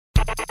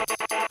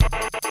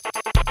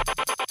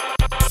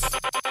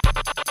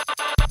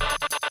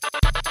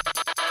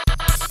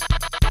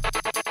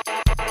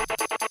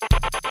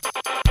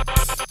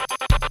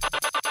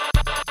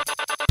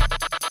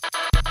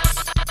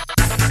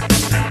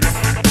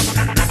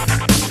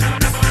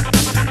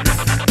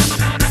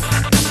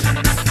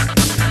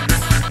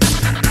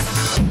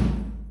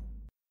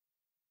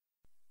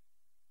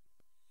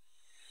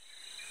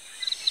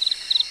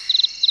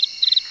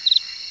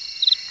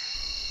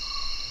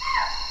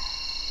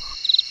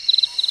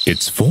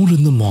It's 4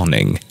 in the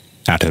morning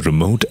at a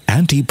remote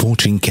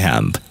anti-poaching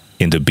camp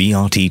in the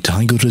BRT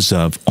Tiger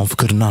Reserve of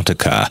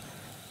Karnataka,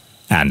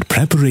 and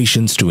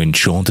preparations to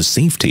ensure the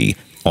safety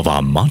of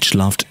our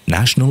much-loved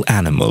national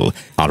animal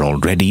are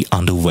already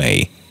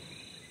underway.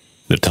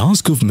 The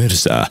task of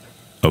Mirza,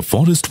 a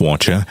forest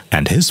watcher,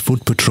 and his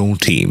foot patrol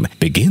team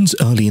begins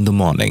early in the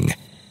morning.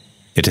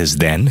 It is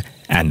then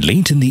and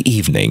late in the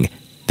evening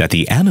that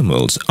the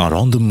animals are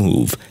on the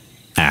move,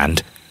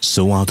 and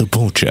so are the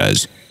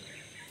poachers.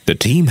 The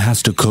team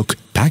has to cook,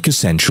 pack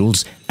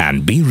essentials,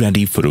 and be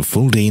ready for a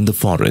full day in the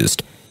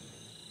forest.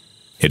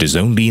 It is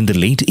only in the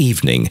late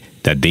evening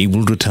that they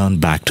will return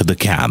back to the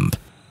camp.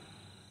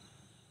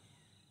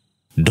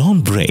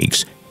 Dawn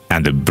breaks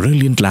and the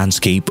brilliant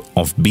landscape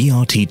of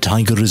BRT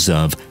Tiger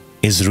Reserve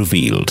is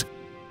revealed.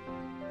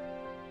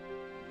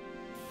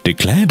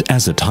 Declared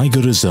as a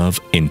Tiger Reserve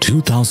in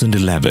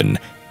 2011,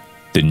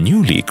 the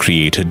newly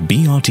created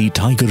BRT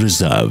Tiger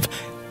Reserve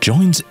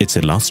joins its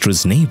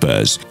illustrious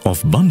neighbors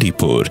of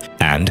Bandipur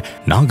and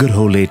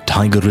Nagarhole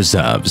Tiger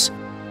Reserves.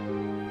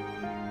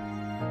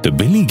 The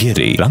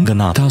Biligiri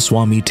Ranganatha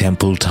Swami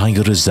Temple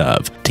Tiger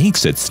Reserve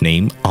takes its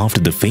name after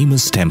the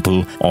famous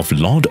temple of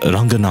Lord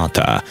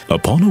Ranganatha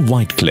upon a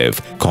white cliff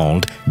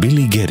called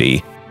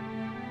Biligiri.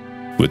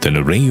 With an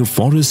array of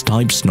forest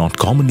types not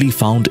commonly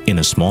found in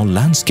a small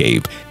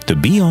landscape, the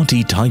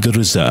BRT Tiger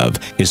Reserve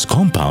is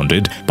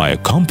compounded by a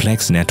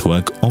complex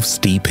network of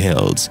steep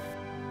hills.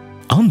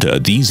 Under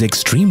these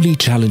extremely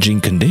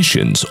challenging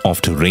conditions of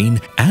terrain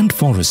and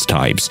forest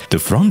types, the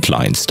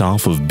frontline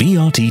staff of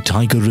BRT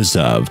Tiger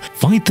Reserve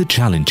fight the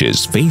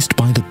challenges faced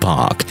by the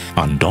park,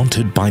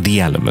 undaunted by the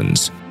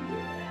elements.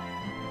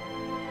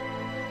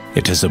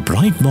 It is a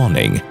bright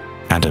morning,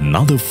 and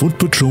another foot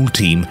patrol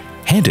team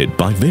headed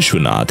by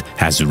Vishwanath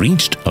has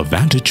reached a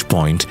vantage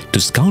point to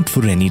scout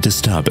for any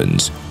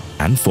disturbance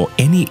and for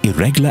any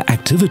irregular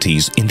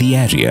activities in the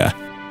area.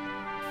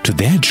 To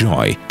their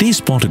joy, they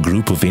spot a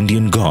group of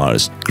Indian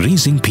Gaurs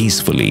grazing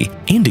peacefully,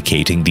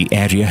 indicating the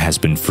area has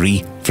been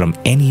free from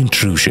any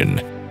intrusion.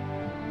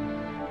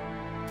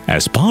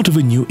 As part of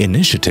a new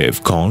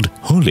initiative called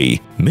Holi,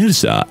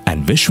 Mirza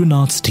and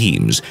Vishwanath's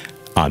teams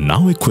are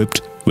now equipped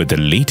with the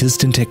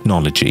latest in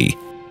technology.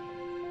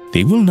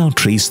 They will now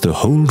trace the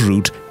whole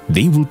route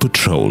they will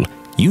patrol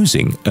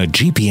using a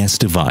GPS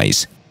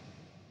device.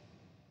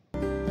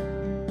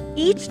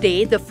 Each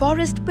day, the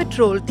forest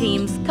patrol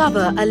teams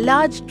cover a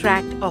large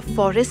tract of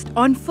forest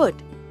on foot.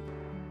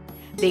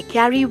 They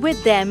carry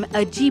with them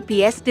a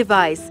GPS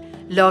device,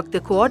 log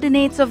the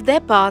coordinates of their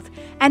path,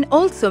 and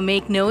also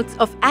make notes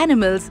of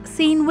animals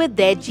seen with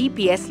their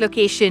GPS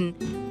location.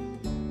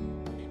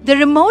 The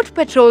remote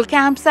patrol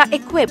camps are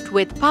equipped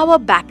with power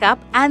backup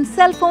and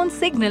cell phone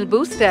signal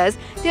boosters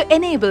to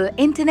enable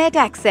internet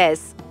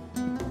access.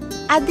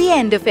 At the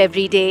end of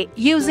every day,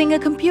 using a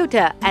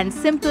computer and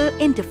simple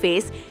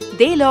interface,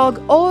 they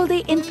log all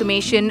the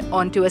information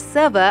onto a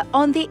server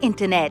on the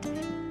internet.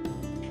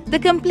 The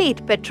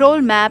complete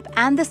patrol map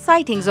and the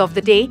sightings of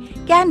the day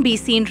can be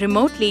seen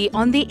remotely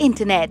on the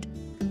internet.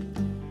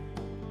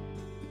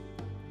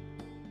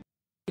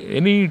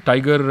 Any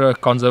tiger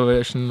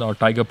conservation or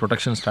tiger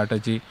protection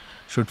strategy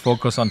should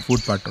focus on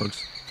foot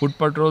patrols. Foot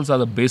patrols are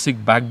the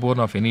basic backbone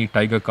of any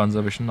tiger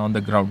conservation on the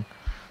ground.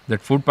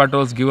 That foot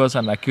patrols give us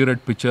an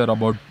accurate picture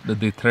about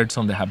the threats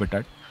on the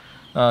habitat.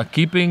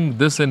 Keeping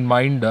this in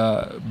mind,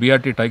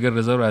 BRT Tiger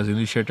Reserve has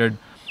initiated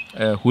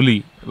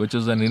Holi, which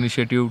is an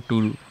initiative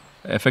to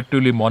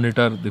effectively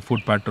monitor the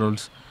foot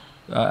patrols.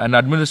 An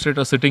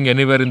administrator sitting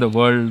anywhere in the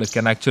world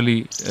can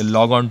actually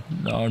log on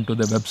to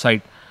the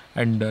website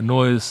and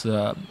know his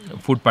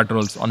foot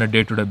patrols on a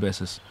day-to-day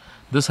basis.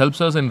 This helps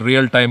us in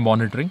real-time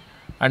monitoring,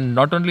 and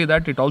not only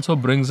that, it also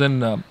brings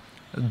in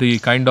the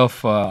kind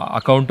of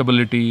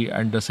accountability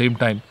and at the same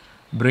time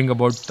bring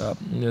about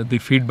the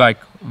feedback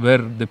where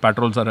the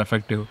patrols are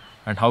effective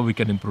and how we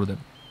can improve them.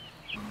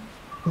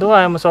 Though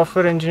I am a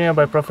software engineer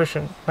by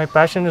profession, my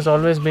passion has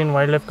always been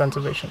wildlife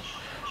conservation.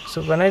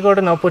 So when I got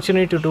an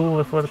opportunity to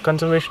do for the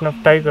conservation of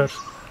tigers,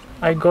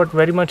 I got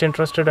very much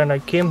interested and I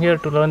came here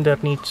to learn their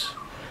needs.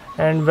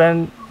 And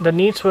when the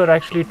needs were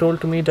actually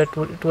told to me that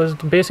it was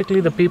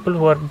basically the people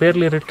who are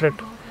barely literate,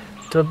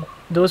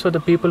 those were the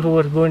people who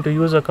were going to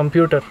use a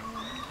computer,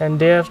 and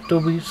they have to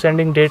be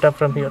sending data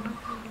from here.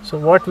 So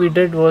what we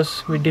did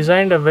was we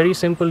designed a very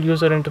simple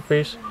user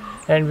interface,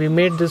 and we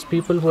made these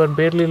people who are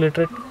barely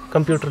literate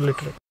computer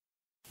literate.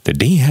 The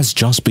day has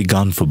just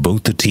begun for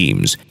both the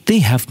teams. They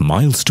have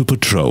miles to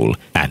patrol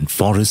and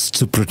forests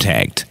to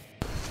protect.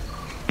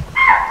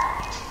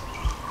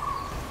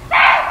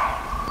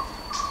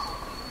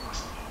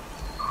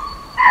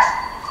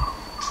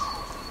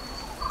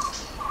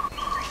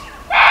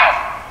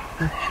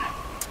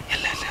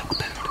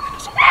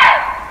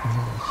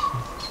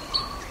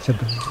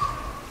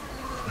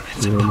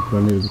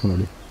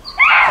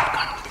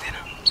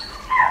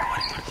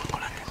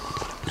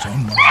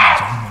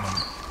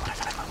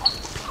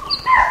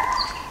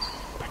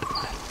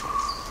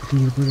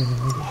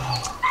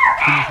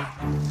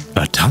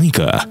 A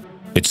tiger.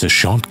 It's a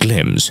short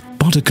glimpse,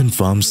 but a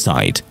confirmed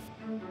sight.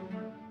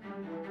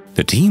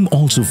 The team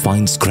also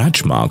finds scratch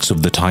marks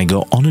of the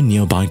tiger on a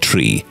nearby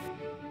tree.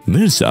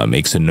 Mirza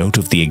makes a note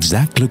of the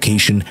exact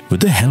location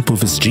with the help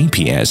of his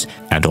GPS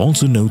and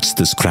also notes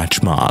the scratch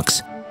marks.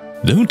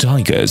 Though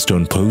tigers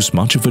don't pose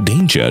much of a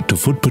danger to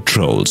foot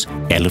patrols,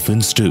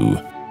 elephants do.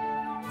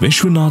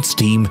 Vishwanath's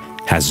team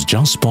has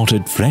just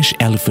spotted fresh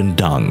elephant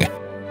dung.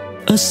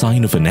 A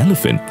sign of an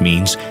elephant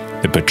means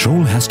the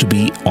patrol has to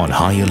be on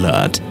high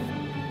alert.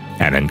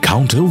 An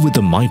encounter with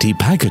the mighty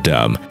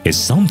pachyderm is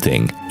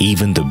something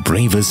even the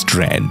bravest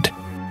dread.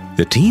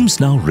 The teams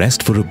now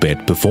rest for a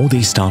bit before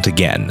they start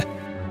again.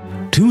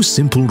 2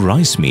 simple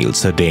rice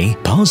meals a day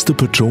pass the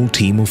patrol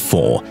team of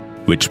 4,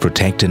 which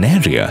protect an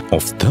area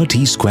of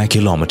 30 square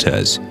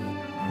kilometers.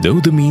 Though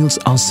the meals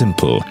are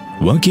simple,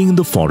 working in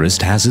the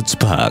forest has its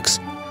perks.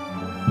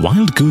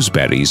 Wild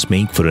gooseberries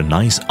make for a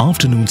nice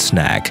afternoon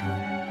snack.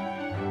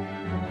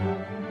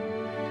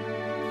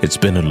 It's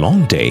been a long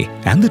day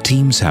and the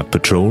teams have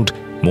patrolled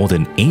more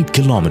than 8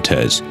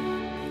 kilometers.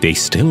 They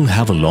still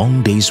have a long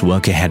day's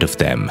work ahead of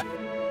them.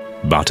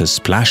 But a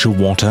splash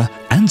of water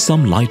and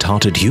some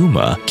light-hearted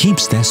humor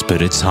keeps their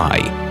spirits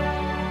high.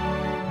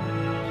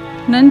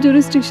 ನನ್ನ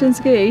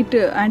ಜೂರಿಸ್ಟಿಕ್ಷನ್ಸ್ಗೆ 8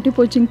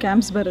 aunty-poaching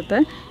camps ಬರುತ್ತೆ.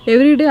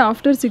 Every day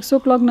after 6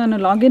 o'clock ನಾನು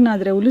login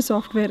ಆದರೆ ಹುಲಿ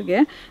ಸಾಫ್ಟ್ವೇರ್ಗೆ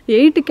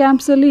 8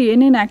 ಕ್ಯಾಂಪ್ಸಲ್ಲಿ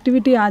ಏನೇನು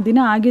activity ಆ ದಿನ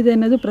ಆಗಿದೆ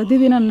ಅನ್ನೋದು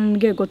ಪ್ರತಿದಿನ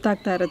ನನಗೆ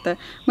ಗೊತ್ತಾಗ್ತಾ ಇರುತ್ತೆ.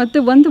 ಮತ್ತು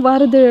ಒಂದು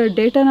ವಾರದ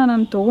ಡೇಟಾನ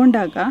ನಾನು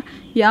ತೊಗೊಂಡಾಗ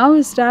ಯಾವ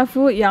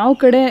ಸ್ಟಾಫು ಯಾವ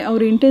ಕಡೆ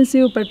ಅವರು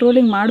ಇಂಟೆನ್ಸಿವ್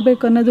ಪೆಟ್ರೋಲಿಂಗ್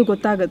ಮಾಡಬೇಕು ಅನ್ನೋದು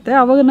ಗೊತ್ತಾಗುತ್ತೆ.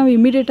 ಆವಾಗ ನಾವು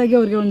ಇಮಿಡಿಯೇಟಾಗಿ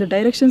ಅವ್ರಿಗೆ ಒಂದು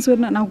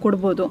ಡೈರೆಕ್ಷನ್ಸ್ನ ನಾವು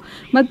ಕೊಡ್ಬೋದು.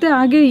 ಮತ್ತು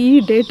ಹಾಗೆ ಈ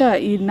ಡೇಟಾ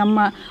ಈ ನಮ್ಮ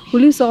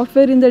ಹುಲಿ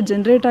ಸಾಫ್ಟ್ವೇರಿಂದ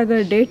ಜನ್ರೇಟ್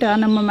ಆಗೋ ಡೇಟಾ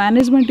ನಮ್ಮ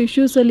ಮ್ಯಾನೇಜ್ಮೆಂಟ್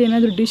ಇಶ್ಯೂಸಲ್ಲಿ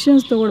ಏನಾದರೂ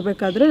ಡಿಸಿಷನ್ಸ್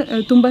ತೊಗೊಳ್ಬೇಕಾದ್ರೆ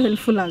ತುಂಬ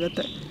ಹೆಲ್ಪ್ಫುಲ್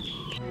ಆಗುತ್ತೆ.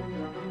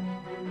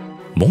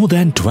 More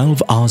than 12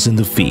 hours in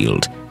the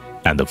field,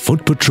 and the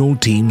foot patrol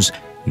teams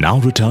now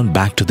return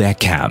back to their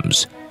camps.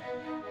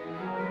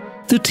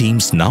 The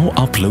teams now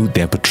upload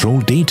their patrol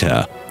data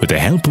with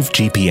the help of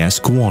GPS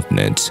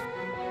coordinates.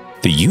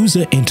 The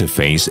user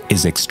interface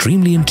is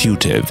extremely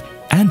intuitive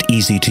and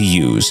easy to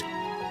use.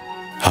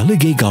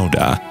 Halige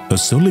Gowda, a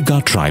Soliga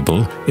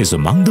tribal, is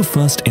among the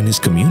first in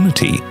his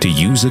community to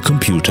use a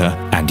computer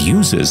and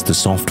uses the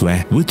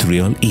software with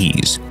real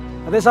ease.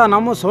 ಅದೇ ಸಹ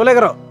ನಮ್ಮ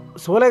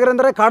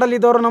ಸೋಲೆಗರಂದರೆ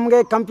ಕಾಡಲ್ಲಿದ್ದವರು ನಮಗೆ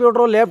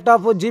computer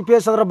laptop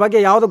GPS ಅದರ ಬಗ್ಗೆ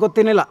ಯಾವುದು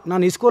ಗೊತ್ತಿರಲಿಲ್ಲ.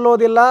 ನಾನು school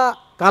ಓದಿಲ್ಲ,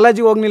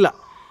 ಕಾಲೇಜಿಗೆ ಹೋಗಲಿಲ್ಲ,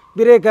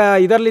 ಬೇರೆ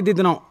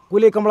ಇದರಲ್ಲಿದ್ದು ನಾವು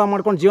ಕೂಲಿ ಕಂಬಳ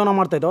ಮಾಡ್ಕೊಂಡು ಜೀವನ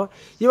ಮಾಡ್ತಾಯಿದ್ದೋ.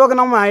 ಇವಾಗ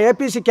ನಮ್ಮ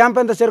APC ಕ್ಯಾಂಪ್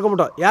ಅಂತ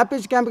ಸೇರ್ಕೊಂಬಿಟ್ಟು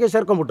APC ಕ್ಯಾಂಪ್ಗೆ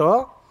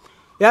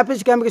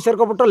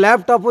ಸೇರ್ಕೊಂಬಿಟ್ಟು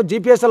ಲ್ಯಾಪ್ಟಾಪು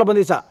GPS ಎಲ್ಲ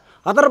ಬಂದಿದೆ ಸರ್.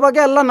 ಅದರ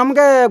ಬಗ್ಗೆ ಎಲ್ಲ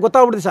ನಮಗೆ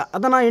ಗೊತ್ತಾಗ್ಬಿಟ್ಟಿದೆ ಸರ್.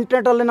 ಅದನ್ನು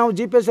ಇಂಟರ್ನೆಟಲ್ಲಿ ನಾವು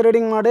GPS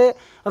ರೀಡಿಂಗ್ ಮಾಡಿ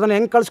ಅದನ್ನು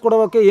ಹೆಂಗೆ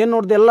ಕಳಿಸ್ಕೊಡೋಕೆ ಏನು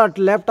ನೋಡಿದೆ ಎಲ್ಲ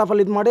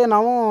ಲ್ಯಾಪ್ಟಾಪಲ್ಲಿ ಇದು ಮಾಡಿ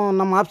ನಾವು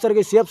ನಮ್ಮ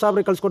ಆಫೀಸರ್ಗೆ CF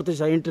ಸಾಬ್ರಿಗೆ ಕಳಿಸ್ಕೊಡ್ತೀವಿ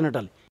sir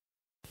ಇಂಟರ್ನೆಟಲ್ಲಿ.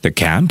 The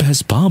camp has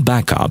power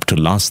backup to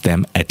last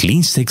them at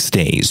least 6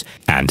 days,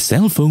 and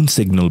cell phone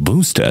signal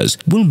boosters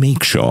will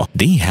make sure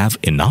they have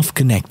enough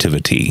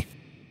connectivity.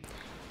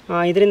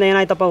 ಇದರಿಂದ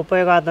ಏನಾಯ್ತಪ್ಪ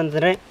ಉಪಯೋಗ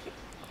ಅಂತಂದರೆ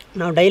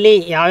ನಾವು ಡೈಲಿ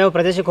ಯಾವ್ಯಾವ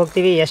ಪ್ರದೇಶಕ್ಕೆ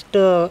ಹೋಗ್ತೀವಿ,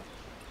 ಎಷ್ಟು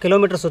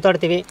ಕಿಲೋಮೀಟರ್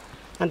ಸುತ್ತಾಡ್ತೀವಿ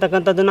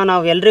ಅಂತಕ್ಕಂಥದ್ದನ್ನು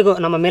ನಾವು ಎಲ್ರಿಗೂ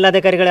ನಮ್ಮ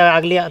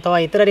ಮೇಲಧಿಕಾರಿಗಳಾಗಲಿ ಅಥವಾ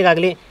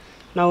ಇತರರಿಗಾಗಲಿ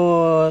ನಾವು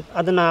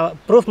ಅದನ್ನು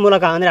ಪ್ರೂಫ್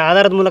ಮೂಲಕ ಅಂದರೆ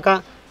ಆಧಾರದ ಮೂಲಕ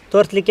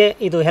ತೋರಿಸಲಿಕ್ಕೆ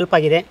ಇದು ಹೆಲ್ಪ್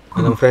ಆಗಿದೆ.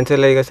 ನಮ್ಮ ಫ್ರೆಂಡ್ಸ್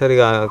ಎಲ್ಲ ಈಗ ಸರ್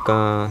ಈಗ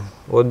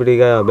ಓದ್ಬಿಟ್ಟು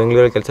ಈಗ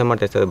ಬೆಂಗಳೂರಲ್ಲಿ ಕೆಲಸ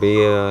ಮಾಡ್ತಾರೆ ಸರ್,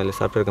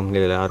 ಸಾಫ್ಟ್ವೇರ್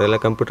ಕಂಪ್ನಿಲೆಲ್ಲ ಅವರೆಲ್ಲ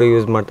ಕಂಪ್ಯೂಟರ್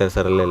ಯೂಸ್ ಮಾಡ್ತಾರೆ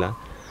ಸರ್ ಅಲ್ಲೆಲ್ಲ.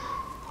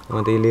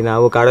 ಮತ್ತು ಇಲ್ಲಿ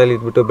ನಾವು ಕಾಡಲ್ಲಿ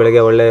ಇದ್ಬಿಟ್ಟು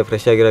ಬೆಳಗ್ಗೆ ಒಳ್ಳೆ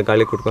ಫ್ರೆಶ್ ಆಗಿರೋ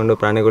ಗಾಳಿ ಕುಟ್ಕೊಂಡು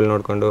ಪ್ರಾಣಿಗಳು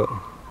ನೋಡಿಕೊಂಡು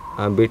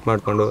ಬೀಟ್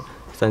ಮಾಡಿಕೊಂಡು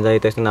ಸಂಜೆ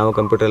ಆದ ತಕ್ಷಣ ನಾವು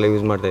ಕಂಪ್ಯೂಟರ್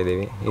ಯೂಸ್ ಮಾಡ್ತಾ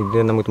ಇದ್ದೀವಿ.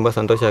 ಇದರಿಂದ ನಮಗೆ ತುಂಬ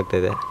ಸಂತೋಷ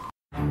ಆಗ್ತಾಯಿದೆ.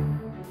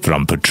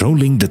 From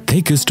patrolling the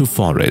thickest of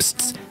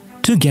forests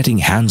to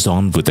getting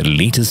hands-on with the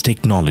latest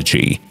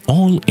technology,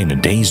 all in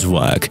a day's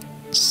work,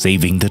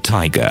 saving the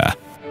tiger.